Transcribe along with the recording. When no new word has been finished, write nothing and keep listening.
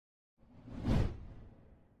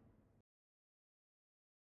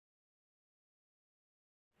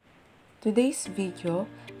Today's video,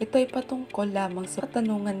 ito ay patungkol lamang sa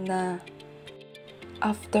katanungan na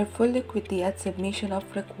after full equity at submission of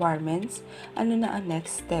requirements, ano na ang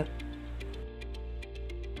next step?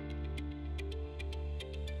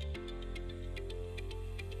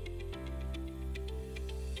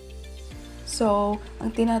 So,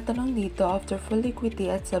 ang tinatanong dito, after full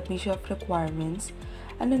equity at submission of requirements,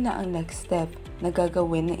 ano na ang next step na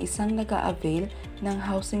gagawin ng isang nag-a-avail ng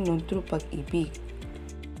housing loan through Pag-ibig?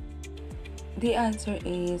 The answer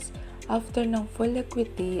is, after ng full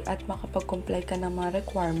equity at makapag-comply ka ng mga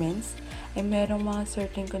requirements, ay merong mga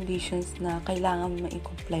certain conditions na kailangan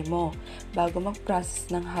ma-comply mo bago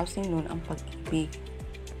mag-process ng housing loan ang Pag-ibig.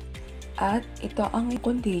 At ito ang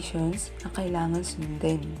conditions na kailangan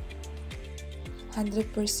sundin.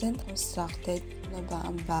 100% constructed na ba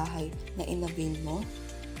ang bahay na in-avail mo?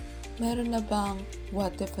 Meron na bang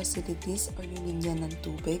water facilities o yung linya ng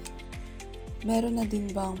tubig? Meron na din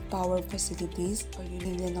bang power facilities o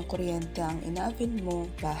yung linya ng kuryente ang ina-avail mo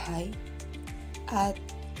bahay? At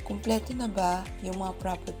kumpleto na ba yung mga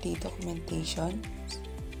property documentation?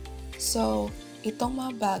 So, itong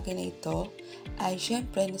mga bagay na ito ay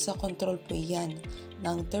syempre nasa control po yan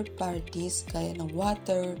ng third parties gaya ng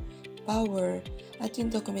water, power, at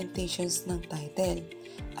yung documentations ng title.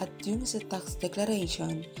 At yung sa tax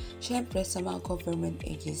declaration, syempre sa mga government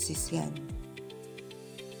agencies yan.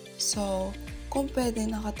 So, kung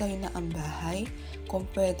pwedeng nakatayo na ang bahay, kung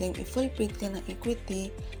pwedeng i-fulfill ka ng equity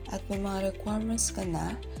at may mga requirements ka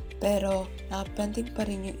na, pero nakapending pa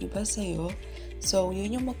rin yung iba sa'yo, so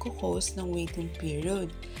yun yung magkukause ng waiting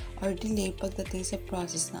period or delay pagdating sa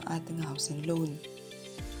process ng ating housing loan.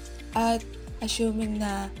 At assuming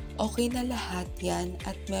na okay na lahat yan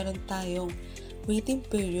at meron tayong waiting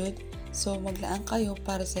period, so maglaan kayo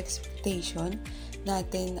para sa expectation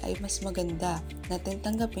natin ay mas maganda natin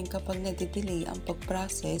tanggapin kapag nade-delay ang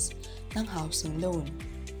pag-process ng housing loan.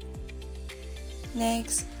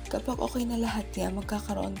 Next, kapag okay na lahat yan,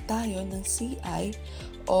 magkakaroon tayo ng CI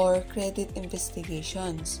or credit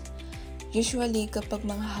investigations. Usually, kapag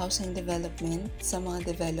mga housing development sa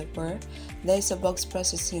mga developer, dahil sa box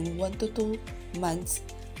processing, 1 to 2 months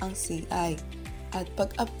ang CI. At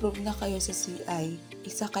pag-approve na kayo sa CI,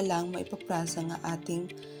 isa ka lang maipaprasa ng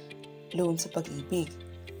ating loan sa Pag-ibig.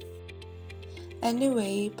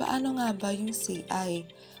 Anyway, paano nga ba yung CI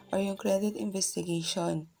or yung credit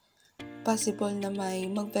investigation? Possible na may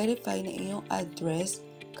mag-verify na iyong address,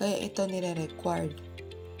 kaya ito nire-required.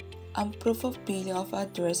 Ang proof of billing of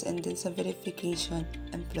address and din sa verification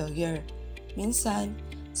employer. Minsan,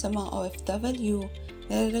 sa mga OFW,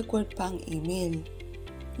 nire-required pa ang email.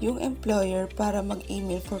 Yung employer para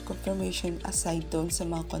mag-email for confirmation aside doon sa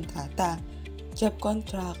mga kontrata, job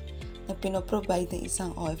contract na pinoprovide ng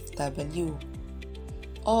isang OFW.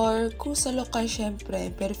 Or kung sa lokal,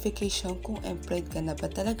 syempre, verification kung employed ka na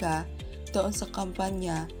ba talaga doon sa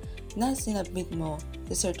kampanya na sinabmit mo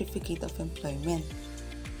the Certificate of Employment.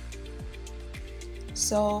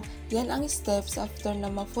 So, yan ang steps after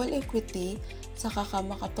na ma-full equity, saka ka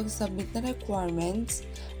makapag-submit na requirements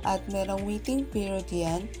at merong waiting period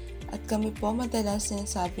yan. At kami po madalas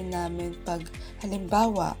sinasabi namin pag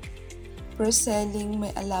halimbawa, per selling may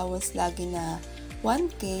allowance lagi na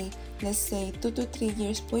 1K, let's say 2 to 3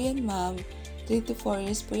 years po yan ma'am, 3 to 4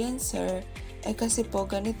 years po yan sir, kasi po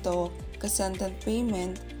ganito, kasi ang down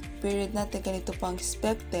payment, period natin ganito po ang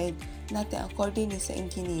expected natin accordingly sa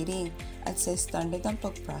engineering at sa standard ng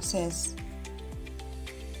pag-process.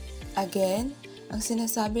 Again, ang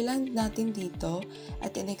sinasabi lang natin dito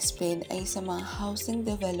at in-explain ay sa mga housing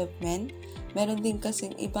development, meron din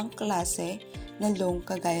kasing ibang klase na loan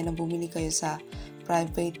kagaya na bumili kayo sa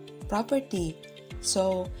private property.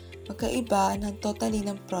 So, magkaiba ng totally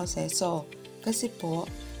ng proseso. Kasi po,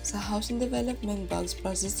 sa housing development box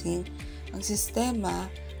processing, ang sistema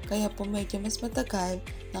kaya po medyo mas matagal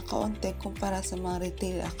na kaunti kumpara sa mga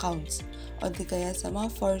retail accounts o di kaya sa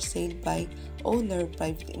mga for sale by owner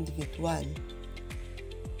private individual.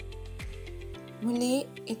 Muli,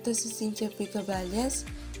 ito si Cynthia Caballes,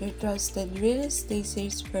 your trusted real estate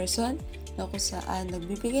salesperson na kung saan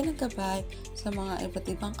nagbibigay ng gabay sa mga iba't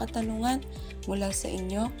ibang katanungan mula sa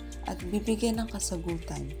inyo at bibigyan ng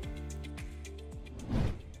kasagutan.